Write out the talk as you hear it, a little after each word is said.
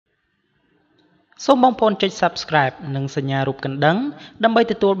សូមបងប្អូនចុច Subscribe និងសញ្ញារូបកណ្ដឹងដើម្បី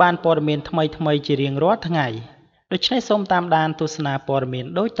ទទួលបានព័ត៌មានថ្មីៗជារៀងរាល់ថ្ងៃដូច្នេះសូមតាមដានទស្សនាព័ត៌មាន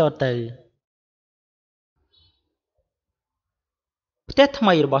ដូចតទៅផ្ទះថ្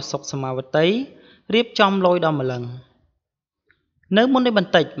មីរបស់សុកសមាវតីរៀបចំលយដល់ម្លឹងនៅមុននេះប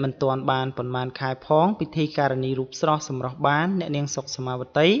ន្តិចមិនទាន់បានប៉ុន្មានខែផងពិធីការនីរូបស្រស់សម្រស់បានអ្នកនាងសុកសមាវ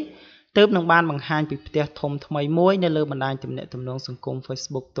តីទើបនឹងបានបង្ហាញពីផ្ទះធំថ្មីមួយនៅលើបណ្ដាញទំនាក់ទំនងសង្គម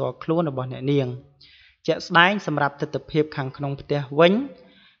Facebook ផ្ទាល់ខ្លួនរបស់អ្នកនាងជាក់ស្ដែងសម្រាប់ទិដ្ឋភាពខាងក្នុងផ្ទះវិញ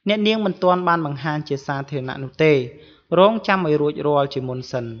អ្នកនាងមិនទាន់បានបង្ហាញជាសាធារណៈនោះទេរងចាំឲ្យរួចរាល់ជាមុន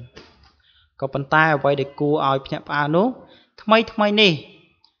សិនក៏ប៉ុន្តែអ្វីដែលគួរឲ្យភ្ញាក់ផ្អើលនោះថ្មីនេះ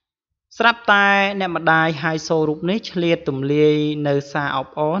ស្រាប់តែអ្នកម្ដាយហាយសូរូបនេះឆ្លៀតទម្លាយនៅសារអប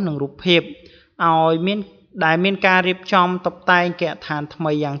អរនិងរូបភាពឲ្យមានការរៀបចំតុបតែងគេហដ្ឋានថ្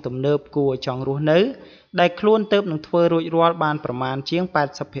មីយ៉ាងទំនើបគួរចង់រស់នៅដែលខ្លួនទើបនឹងធ្វើរួចរាល់បានប្រមាណជាង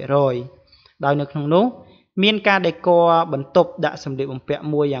 80% ដោយនៅក្នុងនោះមានការដេគ័របន្ទប់ដាក់សម្លៀកបំពាក់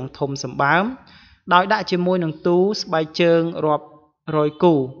មួយយ៉ាងធំសម្បើមដោយដាក់ជាមួយនឹងទូស្បែកជើងរាប់រយ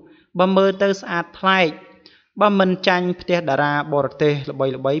គូបើមើលទៅស្អាតប្លែកបើមិនចាញ់ផ្ទះតារាបរទេស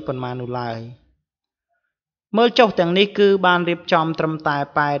ល្បីប៉ុន្មាននោះឡើយមើលចុះទាំងនេះគឺបានរៀបចំត្រឹមតែ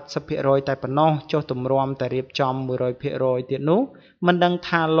 80% តែប៉ុណ្ណោះចុះទម្រាំតែរៀបចំ 100% ទៀតនោះមិនដឹង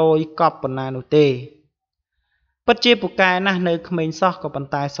ថាលយកប់ប៉ុណ្ណានោះទេពិតជាពូកែណាស់នៅក្មេងសោះក៏ប៉ុន្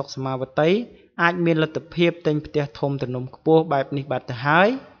តែសុកសមាវតីអាចមានលទ្ធភាពទិញផ្ទះធំទំនំខ្ពស់បែបនេះបាត់ទៅហើយ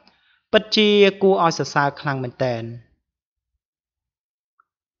ពិតជាគួរឲ្យសរសើរខ្លាំងមែនទែន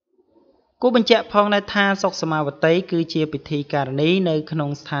គូបញ្ជាក់ផងដែរថាសុកសមាវតីគឺជាពិធីការនីនៅក្នុង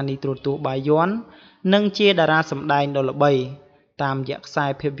ស្ថានីយ៍ទូរទស្សន៍បាយ័ននិងជាតារាសម្ដែងដ៏ល្បីតាមរយៈខ្សែ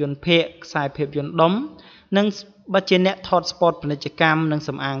ភាពយន្តភាគខ្សែភាពយន្តដុំនិងបើជាអ្នកថតស្ពតពាណិជ្ជកម្មនិងស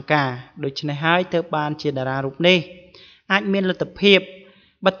ម្អាងការដូច្នេះហើយទើបបានជាតារារូបនេះអាចមានលទ្ធភាព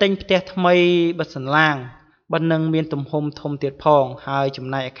បើទិញផ្ទះថ្មីបើសន្លាងបើនឹងមានទំហំធំទៀតផងហើយចំ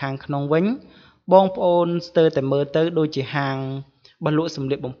ណែកខាងក្នុងវិញបងប្អូនស្ទើរតែមើលទៅដូចជាហាងបើលក់សម្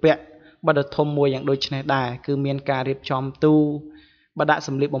លៀកបំពាក់បើដ៏ធំមួយយ៉ាងដូចនេះដែរគឺមានការរៀបចំទូបើដាក់ស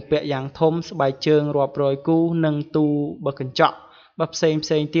ម្លៀកបំពាក់យ៉ាងធំស្បែកជើងរាប់រយគូនិងទូបើកញ្ចក់បើផ្សេង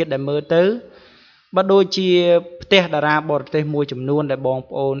ទៀតដែលមើលទៅបើដូចជាផ្ទះតារាបរទេសមួយចំនួនដែលបង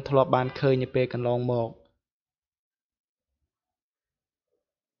ប្អូនធ្លាប់បានឃើញនៅពេលកន្លងមក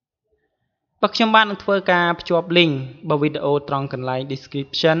បើខ្ញុំបាននឹងធ្វើការភ្ជាប់ link បើវីដេអូត្រង់កន្លែង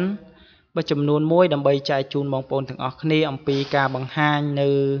description បើចំនួនមួយដើម្បីចែកជូនបងប្អូនទាំងអស់គ្នាអំពីការបង្ហាញនៅ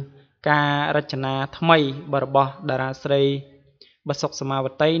ការរចនាថ្មីរបស់តារាស្រីបសុកសមាវ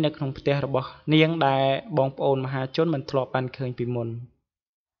តីនៅក្នុងផ្ទះរបស់នាងដែលបងប្អូនមហាជនមិនធ្លាប់បានឃើញពីមុន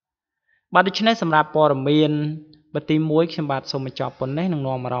បាទដូច្នេះសម្រាប់ព័ត៌មានបើទី1ខ្ញុំបាទសូមបញ្ចប់ប៉ុណ្ណេះនឹង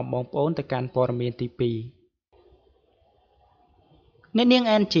នាំអារម្មណ៍បងប្អូនទៅកាន់ព័ត៌មានទី2អ្នកនាង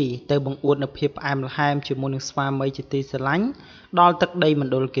NG ទៅបង្អួតនៅភាពផ្អែមល្ហែមជាមួយនឹងស្វាមីជាទីស្រឡាញ់ដល់ទឹកដីម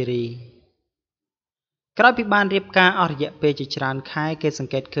ណ្ឌលគិរីក្រោយពីបានរៀបការអស់រយៈពេលជាច្រើនខែគេស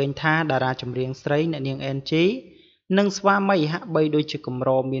ង្កេតឃើញថាតារាចម្រៀងស្រីអ្នកនាង NG និងស្វាមីហាក់បីដូចជាកម្រ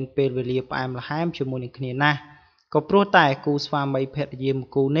មានពេលវេលាផ្អែមល្ហែមជាមួយនឹងគ្នាណាស់ក៏ព្រោះតែគូស្វាមីភរិយាមួយ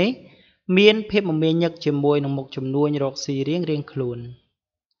គូនេះមានភាពមមាញឹកជាមួយនឹងមុខជំនួញរកស៊ីរៀងខ្លួន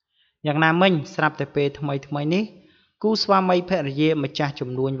យ៉ាងណាមិញស្រាប់តែពេលថ្មីនេះគូស្វាមីភរិយាម្ចាស់ជំ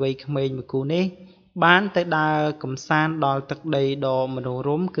នួញវ័យក្មេងមួយគូនេះបានទៅដើរកំសាន្តដល់ទឹកដីដ៏មនោរ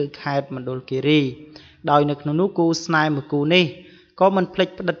ម្យគឺខេត្តមណ្ឌលគិរីដោយនៅក្នុងនោះគូស្នេហ៍មួយគូនេះក៏មិនភ្លេច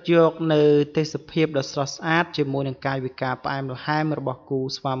ផ្ដិតយកនៅទេសភាពដ៏ស្រស់ស្អាតជាមួយនឹងកាយវិការផ្អែមល្ហែមរបស់គូ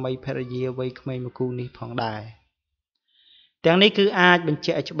ស្វាមីភរិយាវ័យក្មេងមួយគូនេះផងដែរទាំងនេះគឺអាចបញ្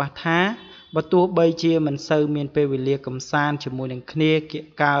ជាក់ឲ្យច្បាស់ថាបើទោះបីជាមិនសូវមានពេលវេលាកំសាន្តជាមួយនឹងគ្នាគៀក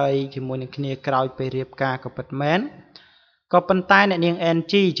កាយជាមួយនឹងគ្នាក្រោយពេលរៀបការក៏ពិតមែនក៏ប៉ុន្តែអ្នកនាង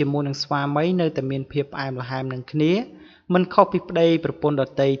NG ជាមួយនឹងស្វាមីនៅតែមានភាពផ្អែមល្ហែមនឹងគ្នាមិនខុសពីប្តីប្រពន្ធដ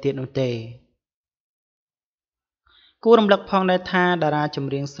ទៃទៀតនោះទេគួររំលឹកផងដែរថាតារាច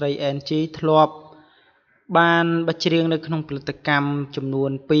ម្រៀងស្រី NG ធ្លាប់បានបច្រៀងនៅក្នុងផលិតកម្មចំនួ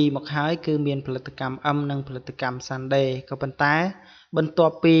ន2មកហើយគឺមានផលិតកម្ម M និងផលិតកម្ម Sunday ក៏ប៉ុន្តែបន្ទា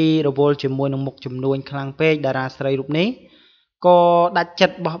ប់ពីរវល់ជាមួយនឹងមុខជំនួញខ្លាំងពេកតារាស្រីរូបនេះក៏ដាច់ចិ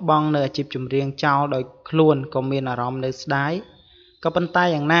ត្តបោះបង់នៅអាជីពចម្រៀងចោលដោយខ្លួនក៏មានអារម្មណ៍នៅស្ដាយក៏ប៉ុន្តែ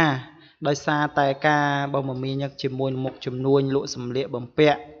យ៉ាងណាដោយសារតែការបើមមាញឹកជាមួយនឹងមុខជំនួញលក់សម្លៀកបំ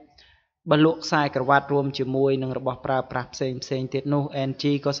ពាក់បើលក់ខ្សែក្រវ៉ាត់រួមជាមួយនឹងរបស់ប្រើប្រាស់ផ្សេងទៀតនោះ NG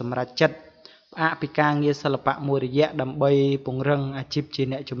ក៏សម្រេចចិត្តផ្អាកពីការងារសិល្បៈមួយរយៈដើម្បីពង្រឹងអាជីពជា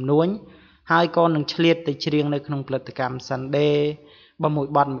អ្នកជំនួញហើយក៏នឹងឆ្លៀតទៅច្រៀងនៅក្នុងផលិតកម្ម Sunday បើមួយ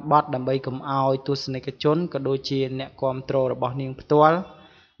បទដើម្បីកុំឲ្យទស្សនិកជនក៏ដូចជាអ្នកគាំទ្ររបស់នាងផ្ទាល់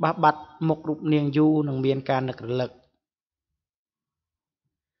បះបាត់មុខរូបនាងយូរនឹងមានការនឹករលឹក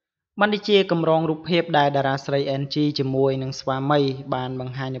มันได้ជាកម្រងរូបភាពដែលតារាស្រី NG ជាមួយនឹងស្វាមីបានប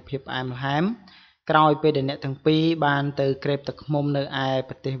ង្ហាញនូវភាពផ្អែមល្ហែមក្រោយពេលដែលអ្នកទាំងពីរបានទៅក្រេបទឹកឃ្មុំនៅឯ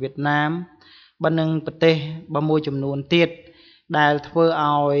ប្រទេសវៀតណាមបាននឹងប្រទេសមួយចំនួនទៀតដែលធ្វើ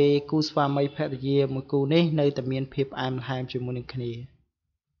ឲ្យគូស្វាមីភរិយាមួយគូនេះនៅតែមានភាពផ្អែមល្ហែមជាមួយនឹងគ្នា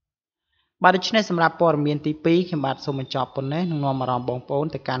បាទដូច្នេះសម្រាប់ព័ត៌មានទី2ខ្ញុំបាទសូមបញ្ចប់ប៉ុណ្ណេះនឹងនាំអារម្មណ៍បងប្អូន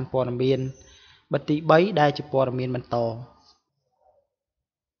ទៅកាន់ព័ត៌មានបទទី3ដែលជាព័ត៌មានបន្ត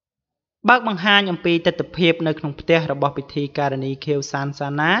បើកបង្ហាញអំពីទស្សនវិជ្ជានៅក្នុងផ្ទះរបស់ពិធីការនីខៀវសានសា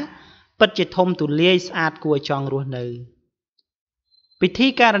ណាពិតជាធំទូលាយស្អាតគួរឲ្យចង់រស់នៅពិធី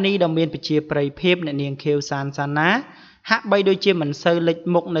ការនីដ៏មានប្រជាប្រិយភាពអ្នកនាងខៀវសានសាណាហាក់បីដូចជាមិនសូវលេច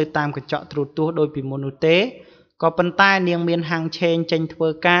មុខនៅតាមកញ្ចក់ទូរទស្សន៍ដោយពីមុននោះទេក៏ប៉ុន្តែនាងមានហាងឆេងចេញធ្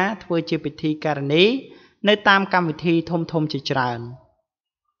វើជាពិធីការនីនៅតាមកម្មវិធីធំជាច្រើន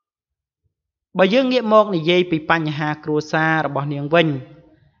បើយើងងាកមកនិយាយពីបញ្ហាគ្រួសាររបស់នាងវិញ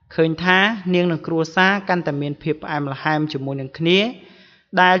ឃើញថានាងនិងគ្រួសារកាន់តែមានភាពផ្អែមល្ហែមជាមួយនឹងគ្នា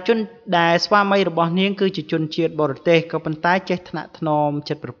ដែលស្វាមីរបស់នាងគឺជាជនជាតិបរទេសក៏ប៉ុន្តែចេះថ្នាក់ថ្នម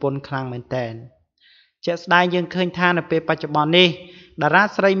ចិត្តប្រពន្ធខ្លាំងមែនទែនជាក់ស្ដែងយើងឃើញថានៅពេលបច្ចុប្បន្ននេះតារា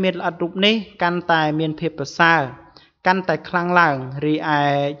ស្រីមានល្អិតរូបនេះកាន់តែមានភាពប្រសើរកាន់តែខ្លាំងឡើងរីឯ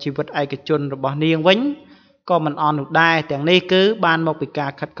ជីវិតឯកជនរបស់នាងវិញក៏មិនអន់នោះដែរទាំងនេះគឺបានមកពីកា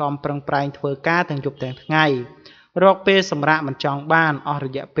រខិតខំប្រឹងប្រែងធ្វើការទាំងយប់ទាំងថ្ងៃរកពេលសម្រាកមិនចង់បានអស់រ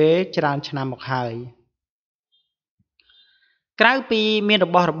យៈពេលច្រើនឆ្នាំមកហើយក្រៅពីមានរ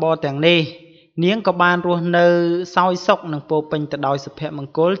បស់របរទាំងនេះនាងក៏បានរស់នៅសោយសុខនិងពោពេញទៅដោយសុភម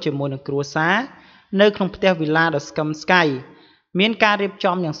ង្គលជាមួយនឹងគ្រួសារនៅក្នុងផ្ទះវីឡាដ៏ស្កឹមស្កៃមានការរៀប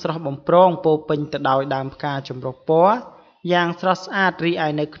ចំយ៉ាងស្រស់បំព្រងពោពេញទៅដោយដើមផ្កាចម្រុះពណ៌យ៉ាងស្រស់ស្អាតរីឯ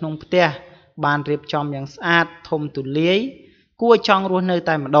នៅក្នុងផ្ទះបានរៀបចំយ៉ាងស្អាតធំទូលាយគួរចង់រស់នៅ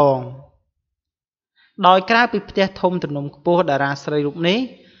តែម្ដងដោយក្រៅពីផ្ទះធំទំនំខ្ពស់តារាស្រីរូបនេះ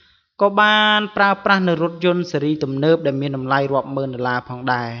ក៏បានប្រើប្រាស់នៅរថយន្តស៊េរីទំនើបដែលមានតម្លៃរាប់ម៉ឺនដុល្លារផង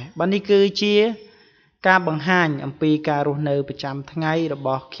ដែរបាទនេះគឺជាការបង្ហាញអំពីការរស់នៅប្រចាំថ្ងៃរប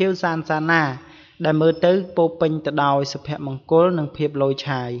ស់ខៀវសានសាណាដែលមើលទៅពោពេញទៅដោយសុភមង្គលនិងភាពឡូយ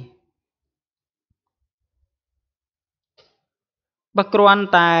ឆាយបើគ្រាន់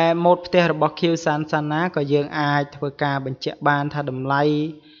តែម៉ូដផ្ទះរបស់ខៀវសានសាណាក៏យើងអាចធ្វើការបញ្ជាក់បានថាតម្លៃ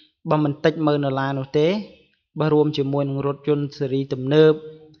បើមិនតិចម៉ឺនដុល្លារនោះទេបើរួមជាមួយនឹងរថយន្តស៊េរីទំនើប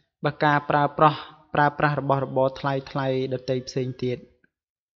បើការប្រើប្រាស់របស់របរថ្លៃដទៃផ្សេងទៀត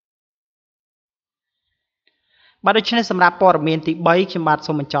បាទដូច្នេះសម្រាប់ព័ត៌មានទី3ខ្ញុំបាទ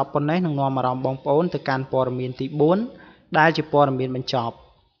សូមបញ្ចប់ប៉ុណ្ណេះនឹងនាំអារម្មណ៍បងប្អូនទៅកាន់ព័ត៌មានទី4ដែលជាព័ត៌មានបញ្ចប់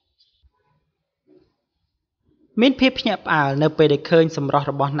មានភាពភ្ញាក់ផ្អើលនៅពេលដែលឃើញសម្រស់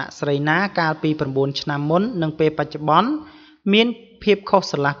របស់អ្នកស្រីណាកាលពី9ឆ្នាំមុននិងពេលបច្ចុប្បន្នមានភាពខុស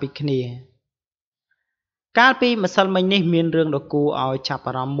ស្រឡះពីគ្នាកាលពីម្សិលមិញនេះមានរឿងដ៏គួរឲ្យចាប់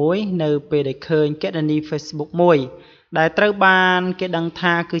អារម្មណ៍មួយនៅពេលដែលឃើញគណនី Facebook មួយដែលត្រូវបានគេដឹង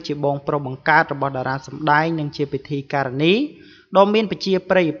ថាគឺជាបងប្រុសបង្កើតរបស់តារាសម្ដែងនិងជាពិធីការនីដ៏មានប្រជា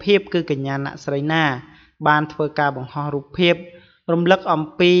ប្រិយភាពគឺកញ្ញាអ្នកស្រីណាបានធ្វើការបង្ហោះរូបភាពរំលឹកអំ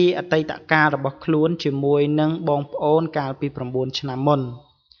ពីអតីតកាលរបស់ខ្លួនជាមួយនឹងបងប្អូនកាលពី9ឆ្នាំមុន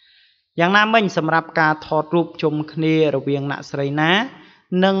យ៉ាងណាមិញសម្រាប់ការថតរូបជុំគ្នារវាងអ្នកស្រីណា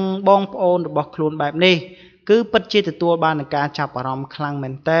និងបងប្អូនរបស់ខ្លួនបែបនេះគឺពិតជាទទួលបាននឹងការចាប់អារម្មណ៍ខ្លាំងមែ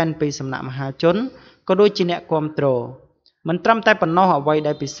នទែនពីសំណាក់មហាជនក៏ដូចជាអ្នកគាំទ្រមិនត្រឹមតែប៉ុណ្ណោះអ្វី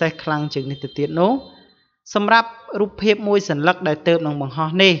ដែលពិសេសខ្លាំងជាងនេះទៅទៀតនោះសម្រាប់រូបភាពមួយសន្លឹកដែលទៅនឹងបង្ហោះ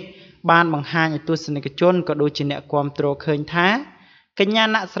នេះបានបង្ហាញឲ្យទស្សនិកជនក៏ដូចជាអ្នកគាំទ្រឃើញថាកញ្ញា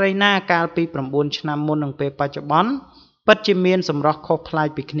អ្នកស្រីណាកាលពី9ឆ្នាំមុននិងពេលបច្ចុប្បន្នពិតជាមានសម្រស់ខុសប្លែក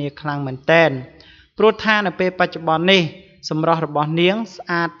ពីគ្នាខ្លាំងមែនទែនព្រោះថានៅពេលបច្ចុប្បន្ននេះសម្រស់របស់នាងស្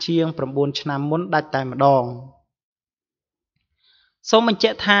អាតជាង9ឆ្នាំមុនដាច់តែម្ដងសូមបញ្ជា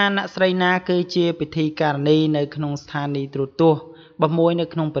ក់ថាអ្នកស្រីណាគឺជាពិធីការនីនៅក្នុងស្ថានីយ៍ទូរទស្សន៍មួយនៅ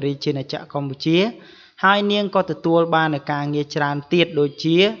ក្នុងព្រះរាជាណាចក្រកម្ពុជាហើយនាងក៏ទទួលបាននូវការងារច្រើនទៀតដូច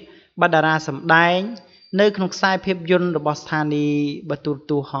ជាបតារាសម្ដែងនៅក្នុងខ្សែភាពយន្តរបស់ស្ថានីយ៍បទូរ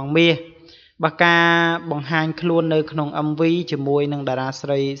ទស្សន៍ហងមាសបើការបង្ហាញខ្លួននៅក្នុង MV ជាមួយនឹងតារាស្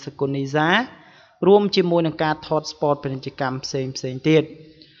រីសកុននីសារួមជាមួយនឹងការថតស្ពតពាណិជ្ជកម្មផ្សេងទៀត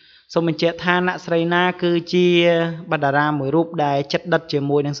សូមបញ្ជាក់ថាអ្នកស្រីណាគឺជាបតារាមួយរូបដែលចិត្តដិតជា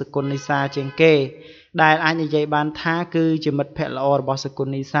មួយនឹងសកុននីសាជាងគេដែលអាចនិយាយបានថាគឺជាមិត្តភក្តិល្អរបស់សកុន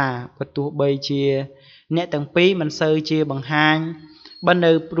នីសាបើទោះបីជាអ្នកទាំងពីរមិនសូវជាបង្ហាញបើ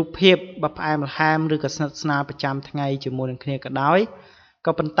នៅរូបភាពបើផ្អែមល្ហែមឬក៏ស្និទ្ធស្នាលប្រចាំថ្ងៃជាមួយនឹងគ្នាក៏ដោយ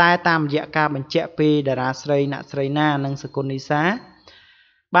ក៏ប៉ុន្តែតាមរយៈការបញ្ជាក់ពីតារាស្រីអ្នកស្រីណានិងសកុននីសា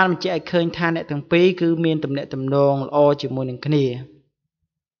បានបញ្ជាក់ឲ្យឃើញថាអ្នកទាំងពីរគឺមានទំនាក់ទំនងល្អជាមួយនឹងគ្នា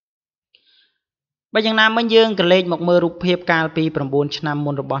បើយ៉ាងណាមិញយើងក៏លេចមកមើលរូបភាពកាលពី9ឆ្នាំ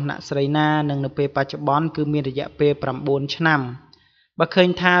មុនរបស់អ្នកស្រីណានិងនៅពេលបច្ចុប្បន្នគឺមានរយៈពេល9ឆ្នាំបើឃើញ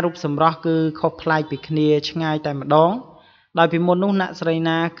ថារូបសម្រស់គឺខុសប្លែកពីគ្នាឆ្ងាយតែម្ដងដោយពីមុននោះអ្នកស្រី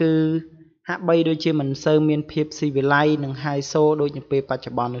ណាគឺហាក់បីដូចជាមិនសូវមានភាពស៊ីវិល័យនិងហៃសូដូចនៅពេលបច្ចុ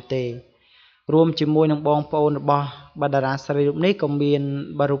ប្បន្ននោះទេរួមជាមួយនឹងបងប្អូនរបស់បាតារាស្រីរូបនេះក៏មាន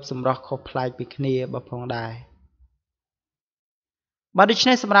រូបសម្រស់ខុសប្លែកពីគ្នាបើផងដែរបាទដូច្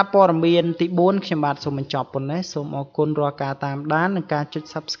នេះសម្រាប់ព័ត៌មានទី4ខ្ញុំបាទសូមបញ្ចប់ប៉ុណ្ណេះសូមអរគុណរាល់ការតាមដាននិងការចុច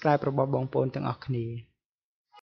Subscribe របស់បងប្អូនទាំងអស់គ្នា